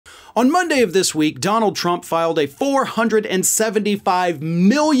On Monday of this week, Donald Trump filed a $475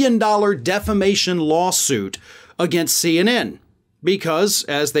 million defamation lawsuit against CNN because,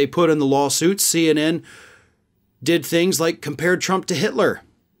 as they put in the lawsuit, CNN did things like compared Trump to Hitler.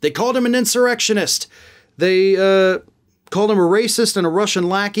 They called him an insurrectionist. They called him a racist and a Russian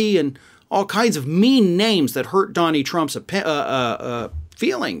lackey and all kinds of mean names that hurt Donny Trump's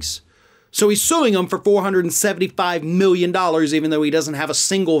feelings. So he's suing them for $475 million, even though he doesn't have a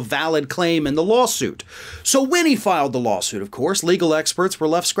single valid claim in the lawsuit. So when he filed the lawsuit, of course, legal experts were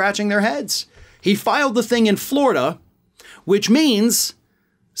left scratching their heads. He filed the thing in Florida, which means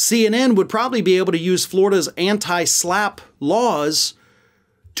CNN would probably be able to use Florida's anti-SLAPP laws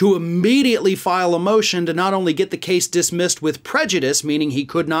to immediately file a motion to not only get the case dismissed with prejudice, meaning he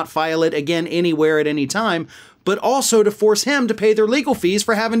could not file it again anywhere at any time, but also to force him to pay their legal fees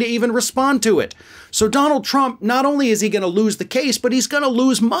for having to even respond to it. So Donald Trump, not only is he going to lose the case, but he's going to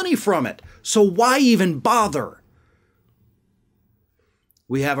lose money from it. So why even bother?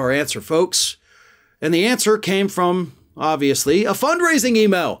 We have our answer, folks. And the answer came from, obviously, a fundraising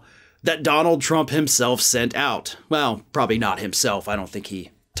email that Donald Trump himself sent out. Well, probably not himself. I don't think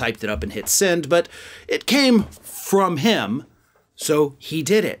he typed it up and hit send, but it came from him, so he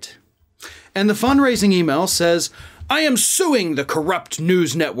did it. And the fundraising email says, "I am suing the corrupt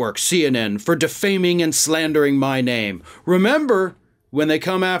news network CNN for defaming and slandering my name. Remember, when they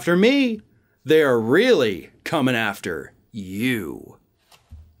come after me, they are really coming after you."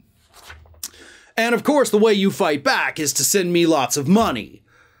 And of course, the way you fight back is to send me lots of money.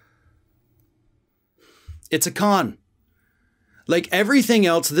 It's a con. Like everything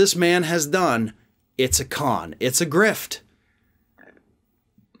else this man has done, it's a con. It's a grift.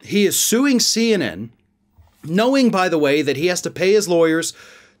 He is suing CNN, knowing, by the way, that he has to pay his lawyers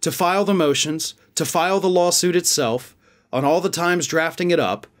to file the motions, to file the lawsuit itself, on all the times drafting it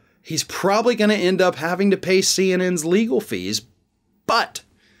up. He's probably going to end up having to pay CNN's legal fees, but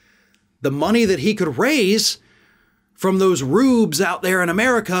the money that he could raise from those rubes out there in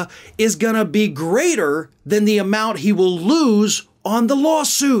America is going to be greater than the amount he will lose on the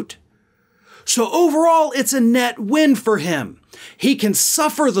lawsuit. So overall, it's a net win for him. He can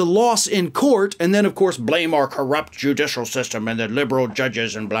suffer the loss in court and then, of course, blame our corrupt judicial system and the liberal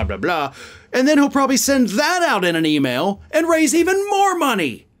judges and blah, blah, blah. And then he'll probably send that out in an email and raise even more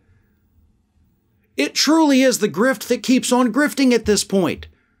money. It truly is the grift that keeps on grifting at this point.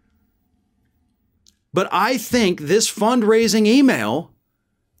 But I think this fundraising email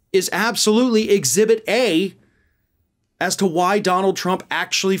is absolutely Exhibit A as to why Donald Trump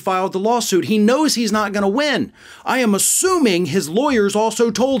actually filed the lawsuit. He knows he's not going to win. I am assuming his lawyers also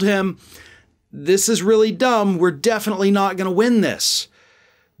told him, this is really dumb. We're definitely not going to win this.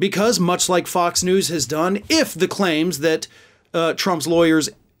 Because much like Fox News has done, if the claims that Trump's lawyers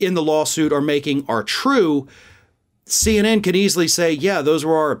in the lawsuit are making are true, CNN could easily say, yeah, those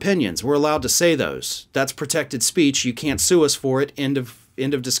were our opinions. We're allowed to say those. That's protected speech. You can't sue us for it. End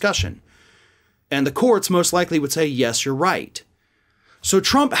of discussion. And the courts most likely would say, yes, you're right. So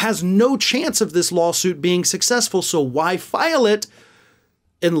Trump has no chance of this lawsuit being successful. So why file it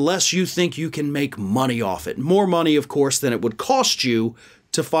unless you think you can make money off it? More money, of course, than it would cost you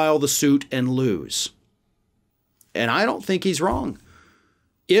to file the suit and lose. And I don't think he's wrong.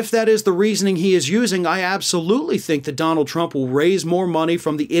 If that is the reasoning he is using, I absolutely think that Donald Trump will raise more money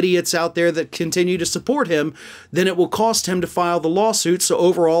from the idiots out there that continue to support him than it will cost him to file the lawsuit. So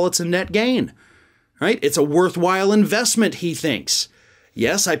overall, it's a net gain, right? It's a worthwhile investment, he thinks.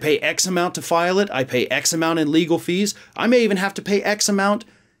 Yes, I pay X amount to file it. I pay X amount in legal fees. I may even have to pay X amount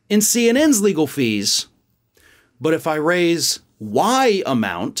in CNN's legal fees. But if I raise Y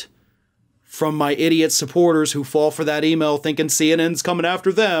amount from my idiot supporters who fall for that email thinking CNN's coming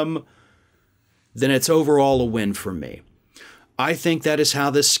after them, then it's overall a win for me. I think that is how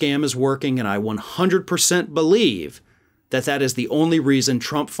this scam is working, and I 100% believe that that is the only reason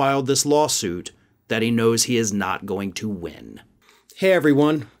Trump filed this lawsuit, that he knows he is not going to win. Hey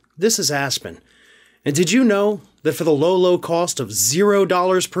everyone, this is Aspen. And did you know that for the low cost of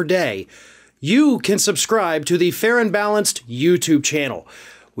 $0 per day, you can subscribe to the Fair and Balanced YouTube channel?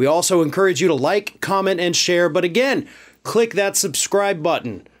 We also encourage you to like, comment, and share. But again, click that subscribe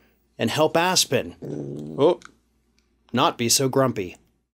button and help Aspen not be so grumpy.